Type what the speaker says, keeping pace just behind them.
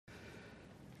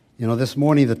This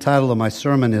morning the title of my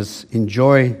sermon is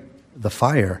Enjoy the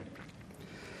Fire.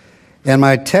 And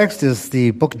my text is the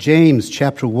book James,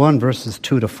 chapter 1, verses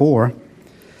 2 to 4.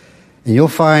 And you'll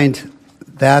find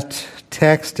that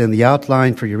text and the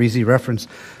outline for your easy reference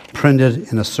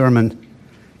printed in a sermon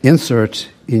insert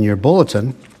in your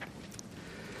bulletin.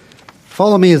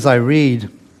 Follow me as I read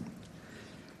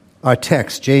our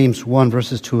text, James 1,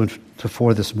 verses 2 to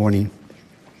 4 this morning.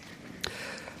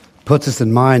 Puts us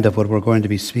in mind of what we're going to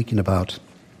be speaking about.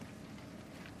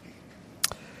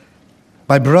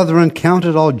 My brethren, count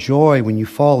it all joy when you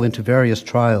fall into various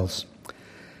trials,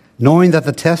 knowing that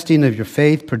the testing of your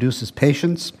faith produces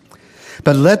patience.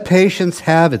 But let patience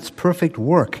have its perfect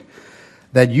work,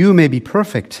 that you may be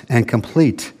perfect and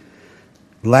complete,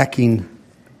 lacking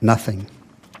nothing.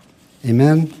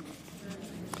 Amen.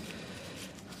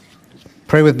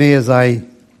 Pray with me as I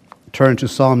turn to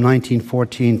Psalm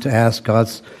 19:14 to ask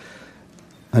God's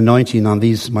anointing on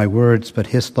these my words, but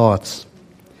His thoughts.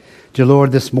 Dear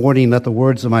Lord, this morning let the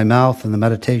words of my mouth and the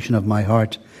meditation of my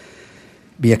heart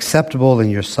be acceptable in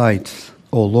your sight,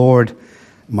 O Lord,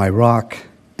 my rock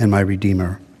and my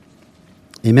redeemer.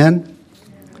 Amen?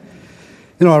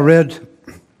 I read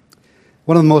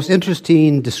one of the most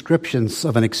interesting descriptions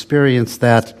of an experience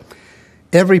that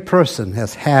every person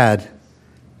has had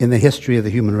in the history of the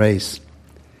human race.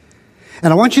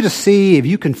 And I want you to see if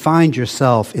you can find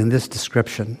yourself in this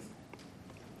description.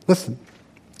 Listen.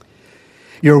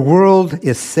 Your world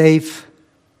is safe,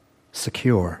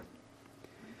 secure.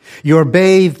 You're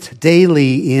bathed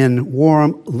daily in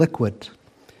warm liquid,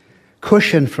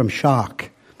 cushioned from shock.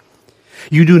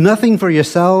 You do nothing for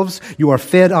yourselves. You are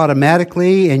fed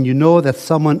automatically, and you know that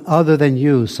someone other than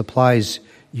you supplies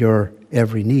your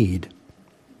every need.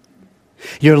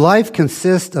 Your life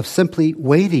consists of simply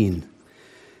waiting.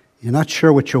 You're not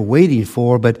sure what you're waiting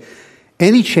for, but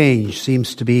any change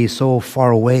seems to be so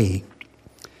far away.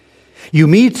 You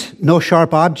meet no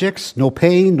sharp objects, no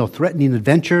pain, no threatening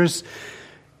adventures.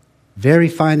 Very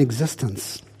fine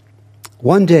existence.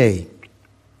 One day,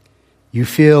 you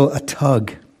feel a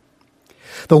tug.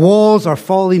 The walls are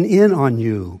falling in on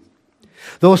you.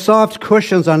 Those soft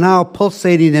cushions are now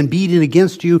pulsating and beating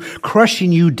against you,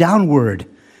 crushing you downward.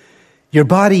 Your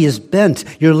body is bent,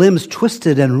 your limbs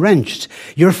twisted and wrenched.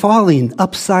 You're falling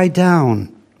upside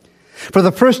down. For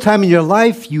the first time in your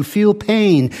life, you feel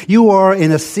pain. You are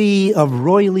in a sea of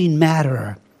roiling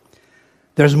matter.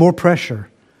 There's more pressure,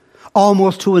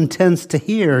 almost too intense to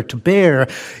hear, to bear.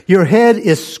 Your head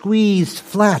is squeezed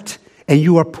flat, and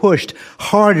you are pushed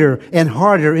harder and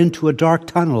harder into a dark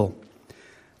tunnel.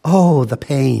 Oh, the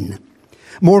pain.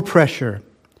 More pressure.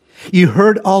 You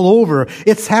hurt all over.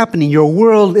 It's happening. Your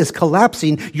world is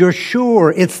collapsing. You're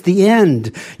sure it's the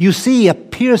end. You see a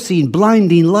piercing,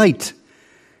 blinding light.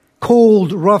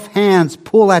 Cold, rough hands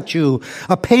pull at you.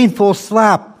 A painful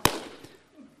slap.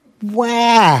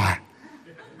 Wah!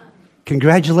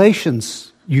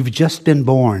 Congratulations. You've just been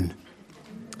born.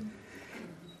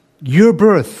 Your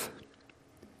birth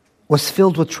was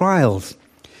filled with trials.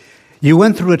 You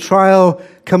went through a trial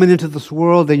coming into this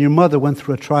world, and your mother went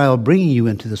through a trial bringing you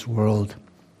into this world.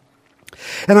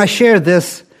 And I share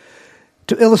this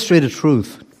to illustrate a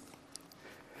truth.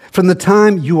 From the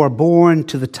time you are born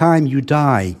to the time you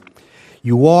die,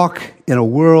 you walk in a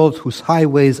world whose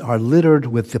highways are littered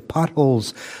with the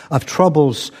potholes of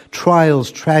troubles,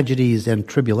 trials, tragedies, and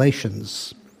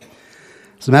tribulations.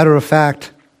 As a matter of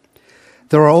fact,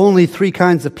 there are only three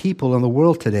kinds of people in the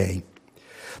world today.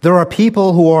 There are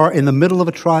people who are in the middle of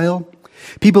a trial,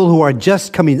 people who are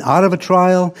just coming out of a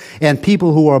trial, and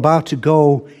people who are about to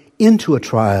go into a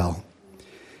trial.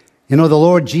 The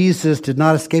Lord Jesus did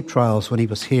not escape trials when he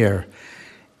was here,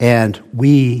 and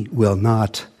we will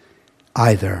not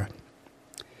either.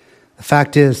 The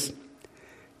fact is,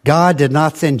 God did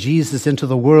not send Jesus into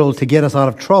the world to get us out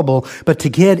of trouble, but to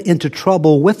get into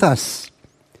trouble with us.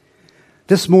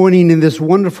 This morning, in this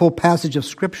wonderful passage of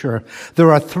Scripture,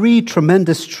 there are three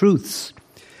tremendous truths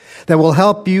that will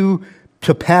help you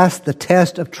to pass the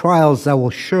test of trials that will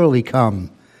surely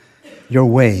come your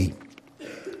way.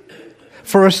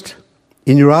 First,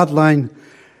 in your outline,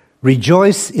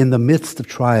 rejoice in the midst of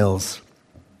trials.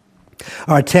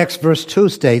 Our text, verse 2,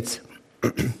 states,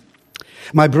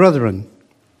 My brethren,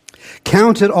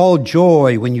 count it all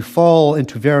joy when you fall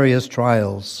into various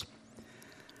trials.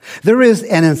 There is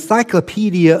an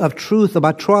encyclopedia of truth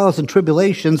about trials and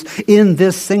tribulations in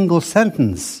this single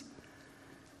sentence.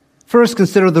 First,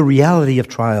 consider the reality of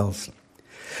trials.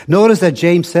 Notice that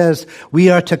James says we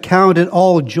are to count it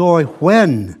all joy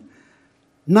when,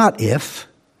 not if,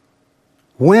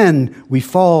 when we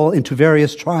fall into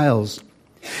various trials.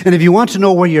 And if you want to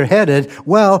know where you're headed,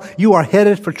 well, you are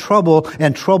headed for trouble,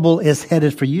 and trouble is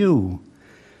headed for you.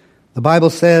 The Bible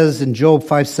says in Job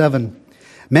 5:7,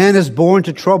 man is born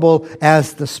to trouble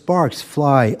as the sparks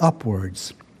fly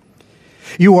upwards.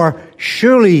 You are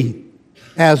surely,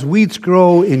 as weeds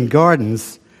grow in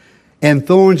gardens and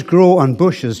thorns grow on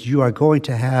bushes, you are going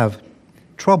to have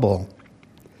trouble.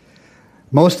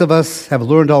 Most of us have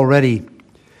learned already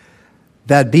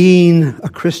that being a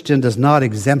Christian does not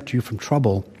exempt you from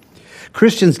trouble.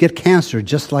 Christians get cancer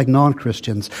just like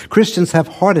non-Christians. Christians have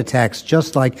heart attacks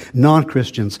just like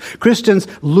non-Christians. Christians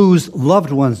lose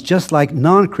loved ones just like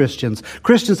non-Christians.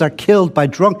 Christians are killed by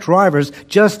drunk drivers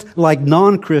just like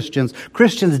non-Christians.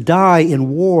 Christians die in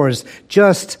wars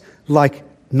just like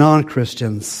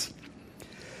non-Christians.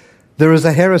 There is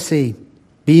a heresy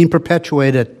being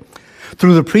perpetuated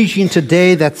through the preaching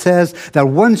today that says that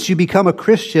once you become a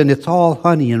Christian, it's all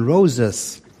honey and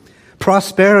roses.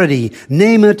 Prosperity,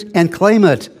 name it and claim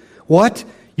it. What?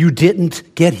 You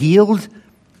didn't get healed?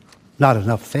 Not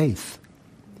enough faith.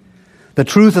 The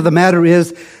truth of the matter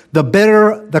is, the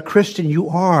better the Christian you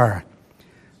are,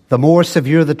 the more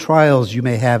severe the trials you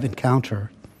may have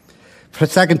encounter.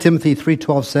 2 Timothy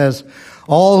 3:12 says,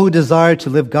 all who desire to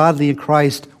live godly in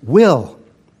Christ will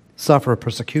suffer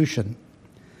persecution.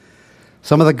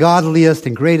 Some of the godliest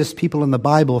and greatest people in the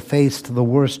Bible faced the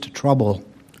worst trouble.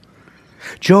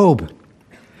 Job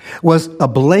was a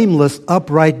blameless,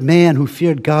 upright man who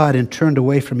feared God and turned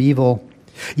away from evil.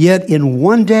 Yet in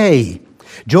one day,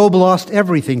 Job lost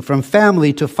everything from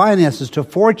family to finances to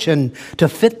fortune to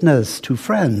fitness to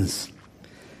friends.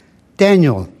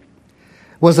 Daniel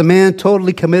was a man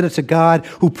totally committed to God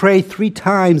who prayed 3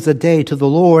 times a day to the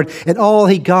Lord, and all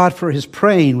he got for his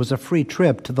praying was a free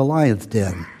trip to the lion's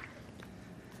den.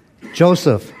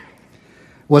 Joseph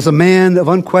was a man of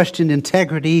unquestioned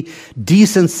integrity,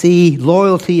 decency,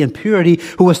 loyalty, and purity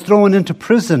who was thrown into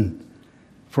prison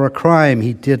for a crime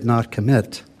he did not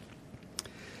commit.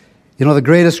 You know, the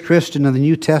greatest Christian in the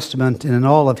New Testament and in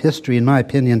all of history, in my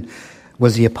opinion,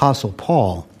 was the Apostle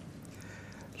Paul.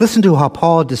 Listen to how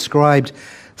Paul described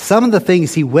some of the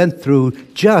things he went through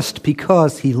just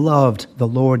because he loved the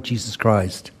Lord Jesus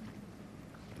Christ.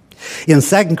 In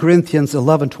 2 Corinthians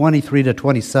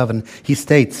 11:23-27, he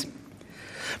states,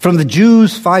 from the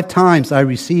Jews 5 times I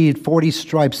received 40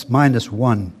 stripes minus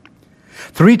 1.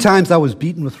 3 times I was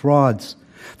beaten with rods.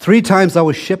 3 times I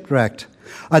was shipwrecked.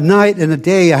 A night and a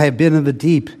day I have been in the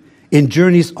deep, in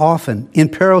journeys often, in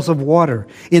perils of water,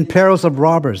 in perils of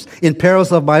robbers, in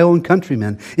perils of my own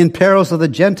countrymen, in perils of the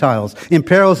Gentiles, in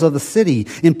perils of the city,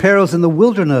 in perils in the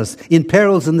wilderness, in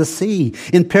perils in the sea,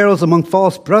 in perils among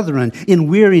false brethren, in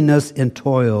weariness and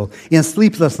toil, in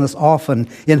sleeplessness often,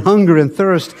 in hunger and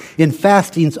thirst, in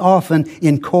fastings often,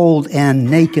 in cold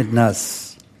and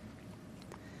nakedness.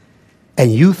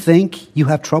 And you think you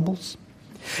have troubles?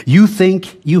 You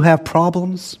think you have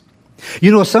problems?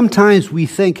 You know, sometimes we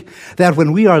think that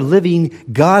when we are living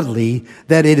godly,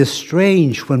 that it is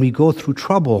strange when we go through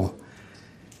trouble.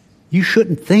 You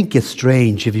shouldn't think it's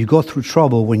strange if you go through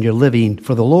trouble when you're living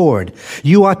for the Lord.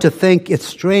 You ought to think it's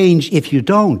strange if you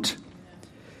don't.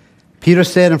 Peter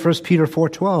said in 1 Peter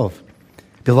 4:12,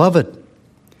 beloved,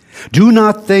 do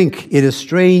not think it is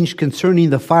strange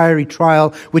concerning the fiery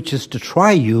trial which is to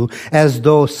try you, as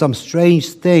though some strange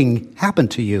thing happened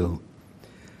to you.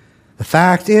 The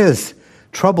fact is,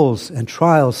 troubles and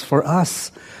trials for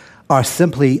us are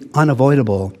simply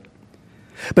unavoidable.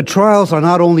 But trials are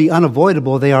not only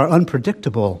unavoidable, they are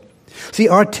unpredictable. See,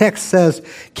 our text says,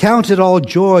 count it all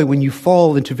joy when you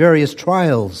fall into various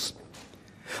trials.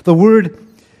 The word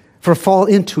for fall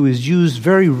into is used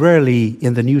very rarely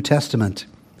in the New Testament.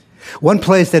 One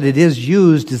place that it is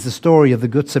used is the story of the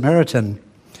Good Samaritan.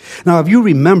 Now, if you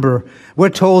remember, we're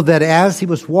told that as he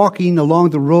was walking along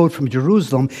the road from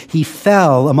Jerusalem, he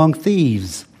fell among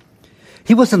thieves.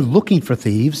 He wasn't looking for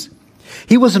thieves.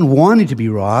 He wasn't wanting to be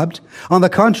robbed. On the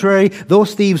contrary,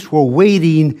 those thieves were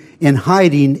waiting and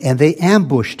hiding, and they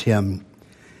ambushed him.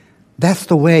 That's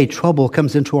the way trouble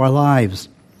comes into our lives.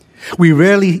 We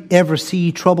rarely ever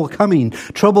see trouble coming.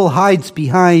 Trouble hides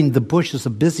behind the bushes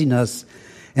of busyness,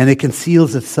 and it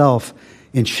conceals itself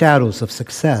in shadows of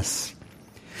success.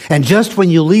 And just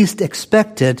when you least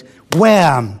expect it,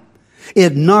 wham!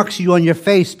 It knocks you on your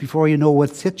face before you know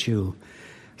what's hit you.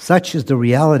 Such is the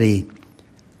reality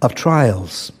of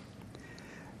trials.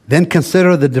 Then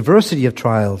consider the diversity of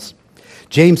trials.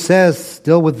 James says,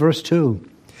 still with verse 2,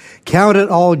 count it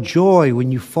all joy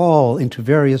when you fall into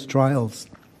various trials.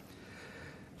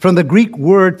 From the Greek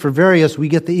word for various, we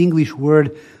get the English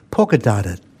word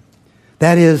polka-dotted.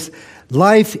 That is,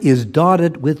 life is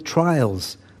dotted with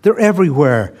trials, They're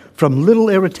everywhere, from little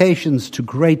irritations to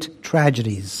great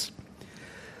tragedies.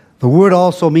 The word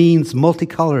also means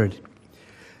multicolored.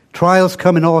 Trials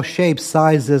come in all shapes,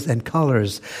 sizes, and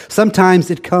colors. Sometimes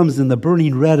it comes in the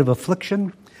burning red of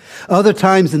affliction, other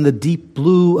times in the deep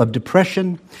blue of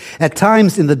depression, at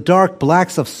times in the dark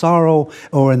blacks of sorrow,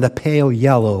 or in the pale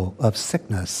yellow of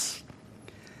sickness.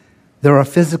 There are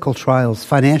physical trials,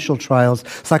 financial trials,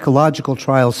 psychological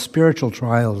trials, spiritual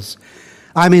trials.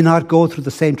 I may not go through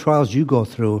the same trials you go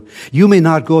through. You may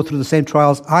not go through the same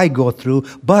trials I go through,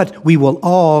 but we will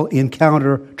all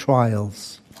encounter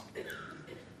trials.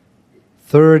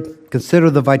 Third, consider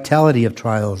the vitality of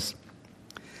trials.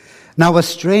 Now, as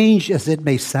strange as it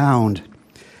may sound,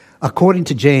 according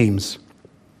to James,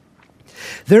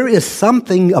 there is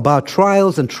something about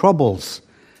trials and troubles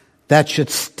that should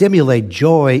stimulate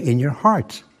joy in your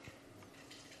heart.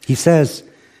 He says,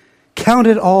 "Count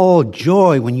it all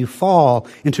joy when you fall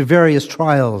into various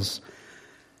trials."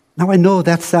 Now, I know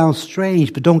that sounds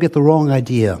strange, but don't get the wrong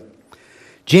idea.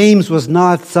 James was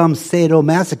not some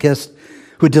sadomasochist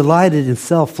who delighted in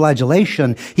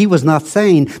self-flagellation. He was not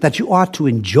saying that you ought to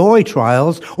enjoy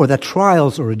trials or that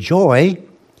trials are a joy.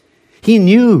 He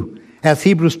knew, as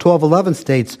Hebrews 12:11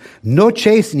 states, no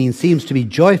chastening seems to be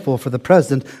joyful for the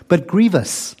present, but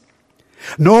grievous.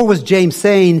 Nor was James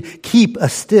saying, keep a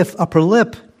stiff upper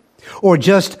lip, or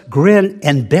just grin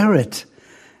and bear it.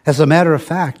 As a matter of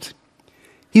fact,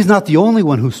 he's not the only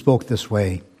one who spoke this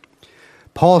way.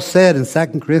 Paul said in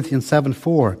 2 Corinthians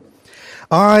 7:4,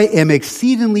 I am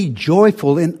exceedingly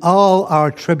joyful in all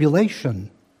our tribulation.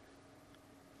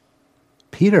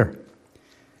 Peter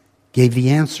gave the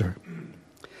answer.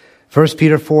 1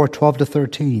 Peter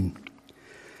 4:12-13.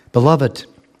 Beloved,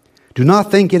 do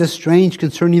not think it is strange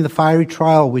concerning the fiery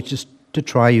trial which is to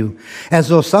try you, as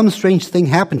though some strange thing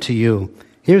happened to you.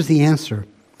 Here's the answer.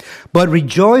 But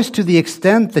rejoice to the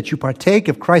extent that you partake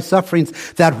of Christ's sufferings,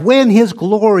 that when his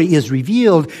glory is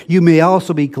revealed, you may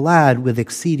also be glad with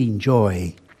exceeding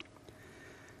joy.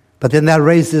 But then that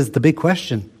raises the big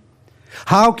question.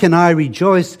 How can I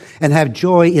rejoice and have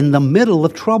joy in the middle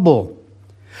of trouble?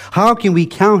 How can we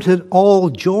count it all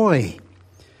joy?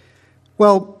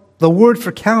 Well, the word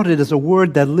for counted is a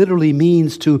word that literally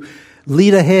means to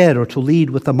lead ahead or to lead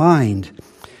with the mind.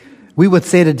 We would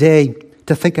say today,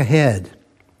 to think ahead.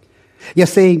 You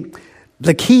see,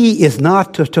 the key is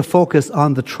not to focus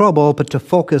on the trouble, but to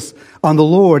focus on the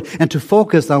Lord and to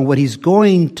focus on what he's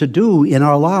going to do in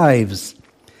our lives.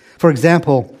 For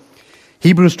example,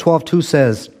 Hebrews 12:2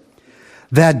 says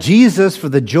that Jesus, for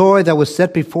the joy that was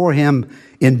set before him,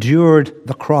 endured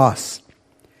the cross.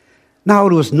 Now,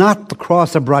 it was not the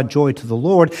cross that brought joy to the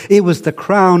Lord. It was the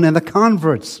crown and the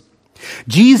converts.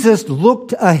 Jesus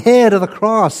looked ahead of the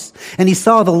cross and he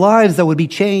saw the lives that would be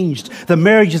changed, the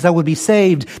marriages that would be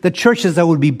saved, the churches that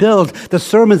would be built, the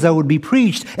sermons that would be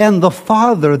preached, and the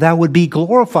Father that would be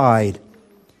glorified.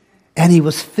 And he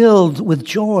was filled with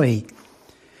joy.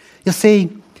 You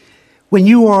see, when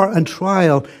you are on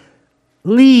trial,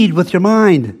 lead with your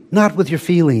mind, not with your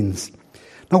feelings.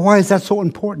 Now, why is that so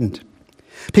important?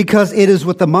 Because it is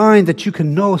with the mind that you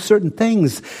can know certain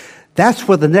things. That's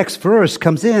where the next verse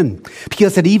comes in,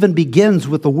 because it even begins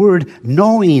with the word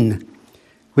knowing,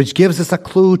 which gives us a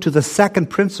clue to the second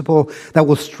principle that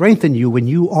will strengthen you when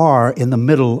you are in the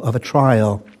middle of a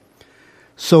trial.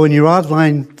 So in your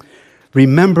outline,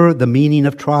 remember the meaning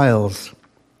of trials.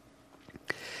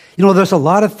 You know, there's a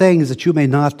lot of things that you may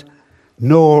not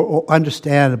know or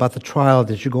understand about the trial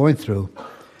that you're going through.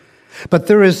 But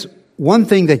there is one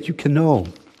thing that you can know.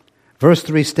 Verse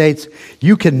 3 states,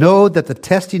 you can know that the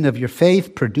testing of your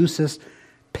faith produces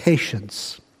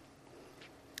patience.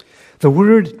 The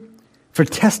word for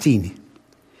testing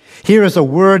here is a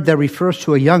word that refers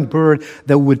to a young bird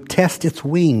that would test its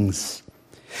wings.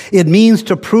 It means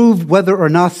to prove whether or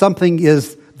not something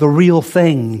is the real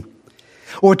thing,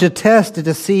 or to test and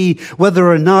to see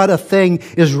whether or not a thing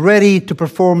is ready to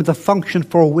perform the function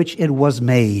for which it was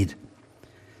made.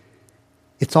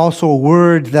 It's also a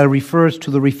word that refers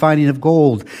to the refining of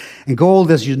gold. And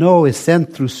gold, as you know, is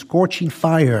sent through scorching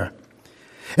fire.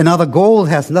 And now the gold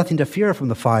has nothing to fear from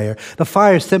the fire. The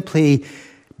fire simply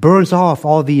burns off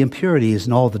all the impurities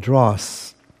and all the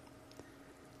dross.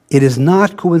 It is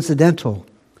not coincidental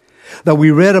that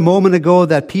we read a moment ago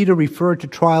that Peter referred to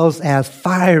trials as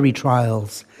fiery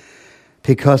trials,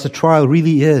 because a trial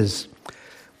really is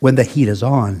when the heat is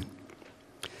on.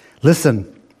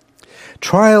 Listen.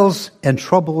 Trials and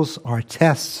troubles are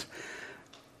tests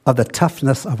of the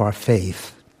toughness of our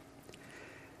faith.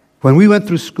 When we went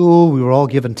through school, we were all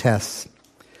given tests.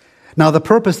 Now, the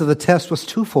purpose of the test was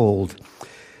twofold: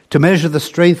 to measure the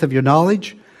strength of your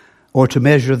knowledge or to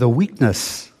measure the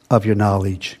weakness of your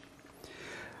knowledge.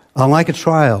 Unlike a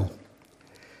trial,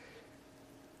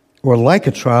 or like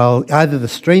a trial, either the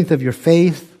strength of your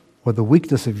faith or the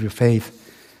weakness of your faith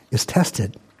is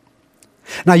tested.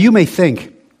 Now you may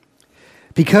think,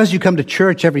 because you come to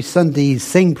church every Sunday,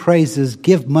 sing praises,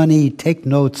 give money, take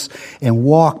notes, and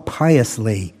walk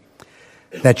piously,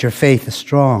 that your faith is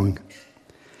strong.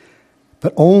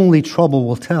 But only trouble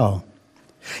will tell.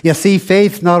 You see,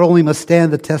 faith not only must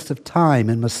stand the test of time,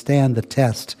 it must stand the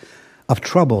test of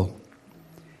trouble.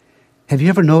 Have you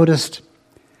ever noticed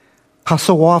how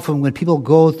so often when people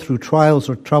go through trials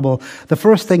or trouble, the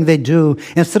first thing they do,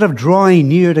 instead of drawing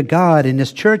near to God in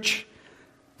His church,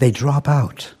 they drop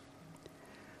out?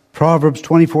 Proverbs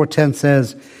 24:10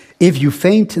 says, "If you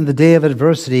faint in the day of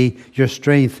adversity, your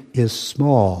strength is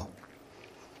small."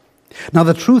 Now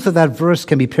the truth of that verse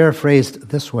can be paraphrased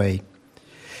this way: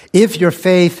 if your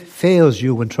faith fails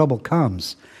you when trouble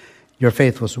comes, your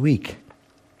faith was weak.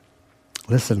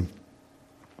 Listen,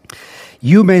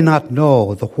 you may not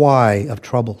know the why of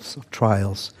troubles, of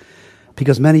trials,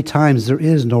 because many times there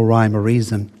is no rhyme or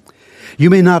reason. You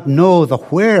may not know the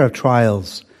where of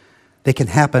trials. They can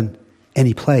happen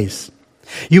any place.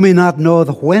 You may not know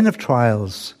the when of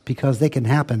trials, because they can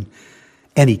happen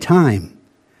any time.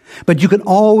 But you can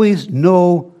always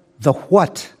know the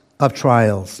what of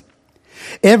trials.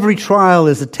 Every trial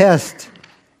is a test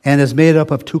and is made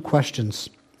up of two questions.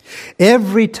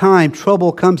 Every time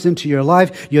trouble comes into your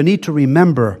life, you need to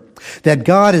remember that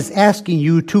God is asking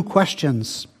you two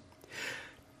questions.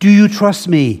 Do you trust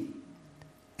me?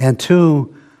 And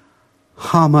two,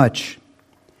 how much?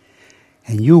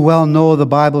 And you well know the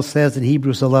Bible says in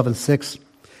Hebrews 11:6,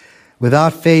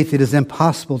 without faith it is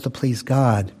impossible to please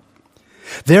God.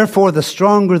 Therefore, the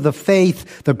stronger the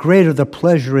faith, the greater the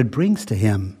pleasure it brings to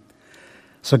Him.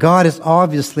 So God is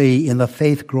obviously in the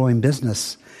faith-growing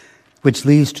business, which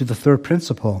leads to the third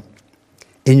principle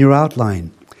in your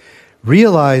outline.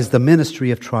 Realize the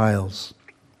ministry of trials.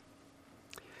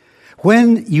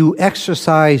 When you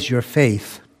exercise your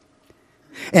faith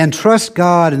and trust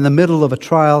God in the middle of a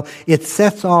trial, it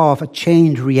sets off a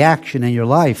chain reaction in your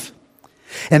life.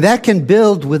 And that can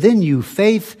build within you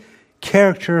faith,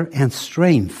 character, and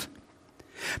strength.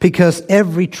 Because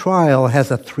every trial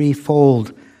has a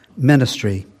threefold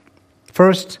ministry.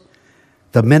 First,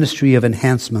 the ministry of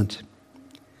enhancement.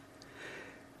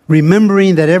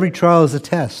 Remembering that every trial is a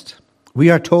test. We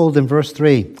are told in verse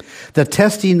 3, the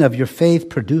testing of your faith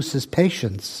produces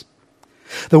patience.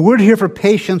 The word here for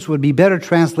patience would be better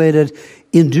translated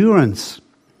endurance,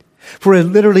 for it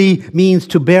literally means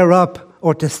to bear up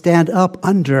or to stand up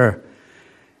under.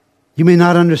 You may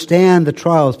not understand the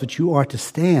trials, but you are to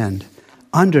stand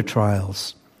under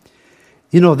trials.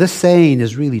 You know, this saying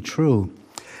is really true,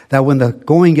 that when the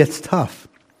going gets tough,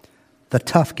 the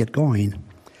tough get going.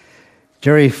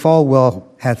 Jerry Falwell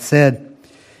had said,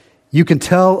 you can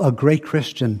tell a great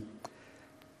Christian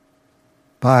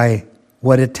by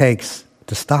what it takes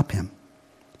to stop him.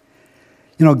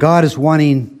 You know, God is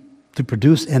wanting to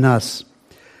produce in us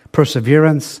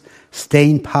perseverance,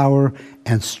 staying power,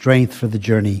 and strength for the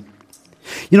journey.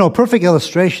 You know, a perfect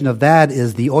illustration of that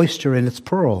is the oyster and its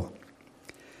pearl.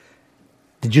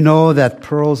 Did you know that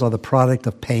pearls are the product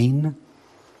of pain?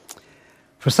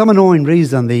 For some unknown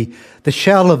reason, the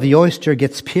shell of the oyster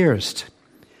gets pierced,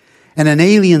 and an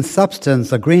alien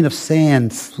substance, a grain of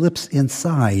sand, slips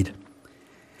inside.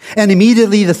 And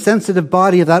immediately the sensitive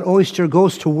body of that oyster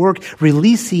goes to work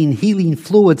releasing healing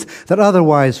fluids that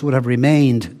otherwise would have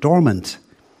remained dormant.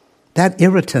 That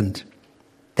irritant,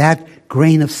 that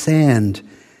grain of sand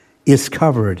is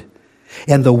covered,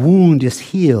 and the wound is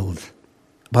healed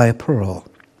by a pearl.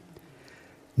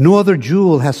 No other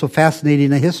jewel has so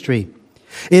fascinating a history.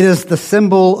 It is the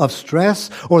symbol of stress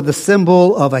or the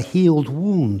symbol of a healed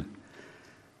wound.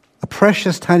 A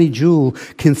precious tiny jewel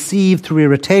conceived through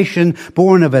irritation,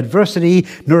 born of adversity,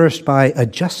 nourished by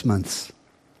adjustments.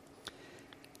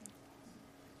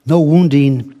 No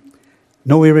wounding,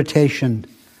 no irritation,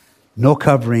 no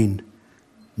covering,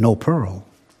 no pearl.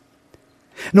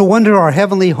 No wonder our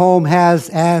heavenly home has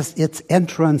as its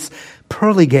entrance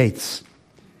pearly gates.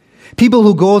 People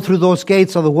who go through those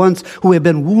gates are the ones who have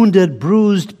been wounded,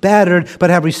 bruised, battered, but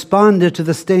have responded to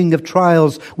the sting of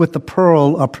trials with the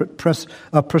pearl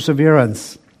of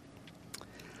perseverance.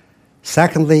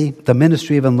 Secondly, the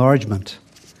ministry of enlargement.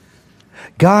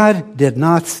 God did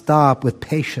not stop with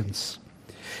patience.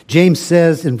 James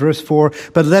says in verse 4,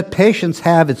 but let patience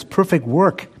have its perfect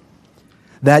work,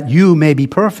 that you may be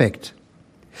perfect.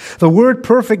 The word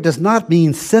perfect does not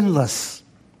mean sinless.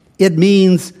 It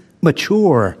means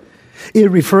mature.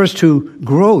 It refers to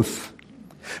growth.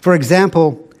 For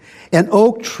example, an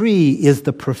oak tree is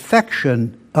the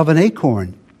perfection of an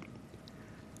acorn.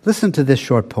 Listen to this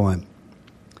short poem.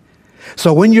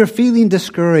 So when you're feeling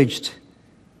discouraged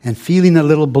and feeling a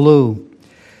little blue,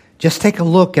 just take a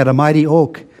look at a mighty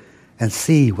oak and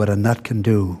see what a nut can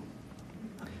do.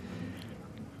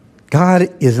 God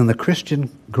is in the Christian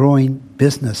growing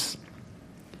business.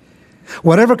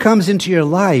 Whatever comes into your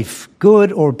life,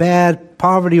 good or bad,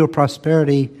 poverty or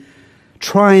prosperity,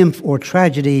 triumph or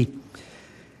tragedy,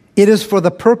 it is for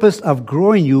the purpose of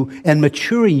growing you and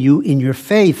maturing you in your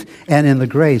faith and in the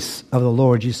grace of the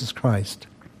Lord Jesus Christ.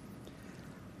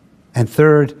 And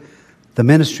third, the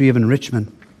ministry of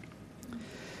enrichment.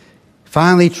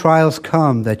 Finally, trials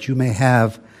come that you may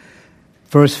have,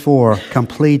 verse 4,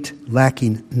 complete,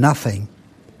 lacking nothing.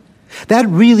 That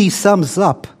really sums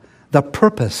up the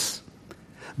purpose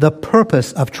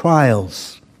of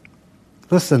trials.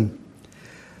 Listen,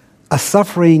 a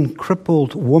suffering,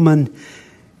 crippled woman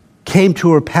came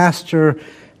to her pastor,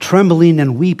 trembling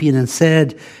and weeping, and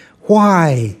said,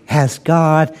 "Why has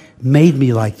God made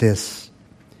me like this?"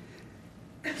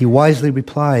 He wisely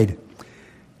replied,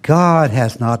 "God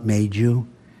has not made you.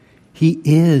 He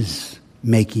is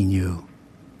making you."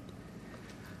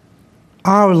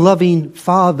 Our loving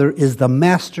Father is the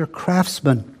master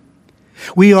craftsman.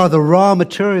 We are the raw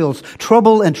materials.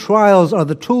 Trouble and trials are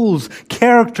the tools.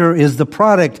 Character is the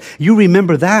product. You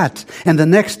remember that. And the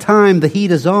next time the heat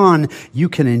is on, you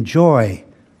can enjoy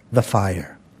the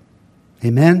fire.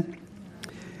 Amen?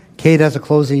 Kate has a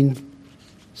closing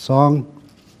song.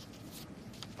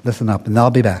 Listen up, and I'll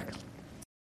be back.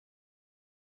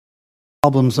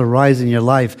 Problems arise in your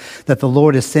life that the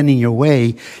Lord is sending your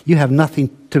way, you have nothing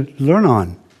to learn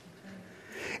on.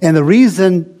 And the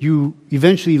reason you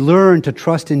eventually learn to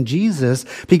trust in Jesus,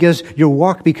 because your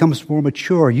walk becomes more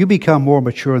mature. You become more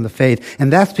mature in the faith.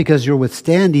 And that's because you're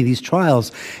withstanding these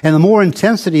trials. And the more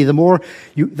intensity,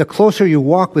 the closer you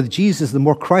walk with Jesus, the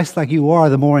more Christ-like you are,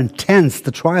 the more intense the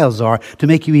trials are to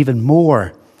make you even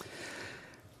more.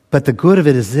 But the good of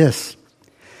it is this,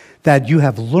 that you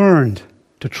have learned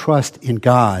to trust in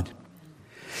God.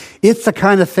 It's the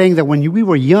kind of thing that when we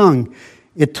were young,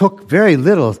 it took very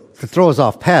little to throw us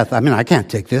off path. I mean, I can't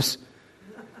take this.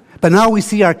 But now we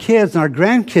see our kids and our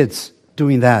grandkids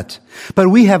doing that. But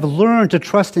we have learned to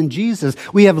trust in Jesus.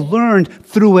 We have learned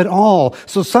through it all.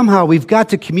 So somehow we've got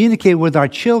to communicate with our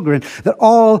children that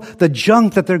all the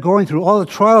junk that they're going through, all the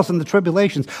trials and the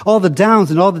tribulations, all the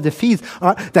downs and all the defeats,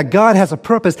 that God has a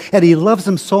purpose and He loves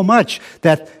them so much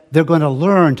that they're going to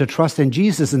learn to trust in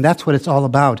Jesus. And that's what it's all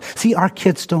about. See, our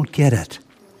kids don't get it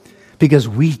because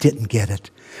we didn't get it.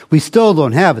 We still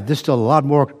don't have it. There's still a lot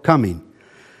more coming.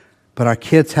 But our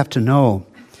kids have to know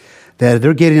that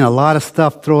they're getting a lot of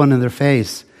stuff thrown in their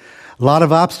face, a lot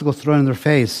of obstacles thrown in their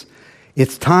face.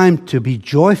 It's time to be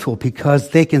joyful because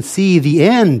they can see the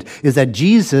end is that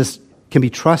Jesus can be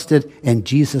trusted and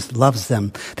Jesus loves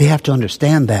them. They have to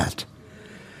understand that.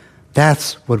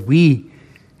 That's what we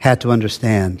had to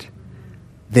understand.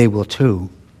 They will too.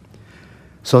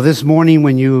 So this morning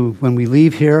when we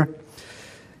leave here,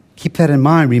 keep that in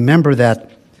mind. Remember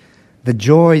that the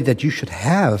joy that you should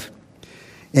have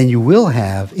and you will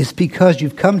have is because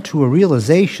you've come to a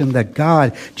realization that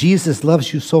God, Jesus,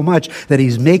 loves you so much that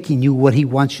He's making you what He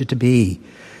wants you to be.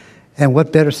 And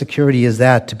what better security is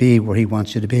that to be where He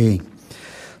wants you to be?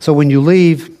 So when you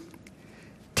leave,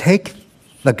 take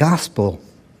the gospel,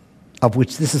 of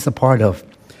which this is a part of,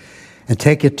 and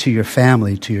take it to your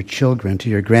family, to your children, to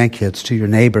your grandkids, to your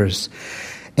neighbors,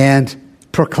 and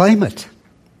proclaim it.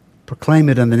 Proclaim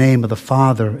it in the name of the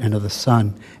Father and of the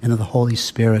Son and of the Holy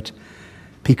Spirit,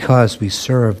 because we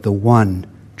serve the one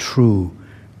true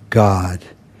God.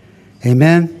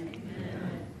 Amen?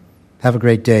 Amen. Have a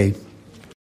great day.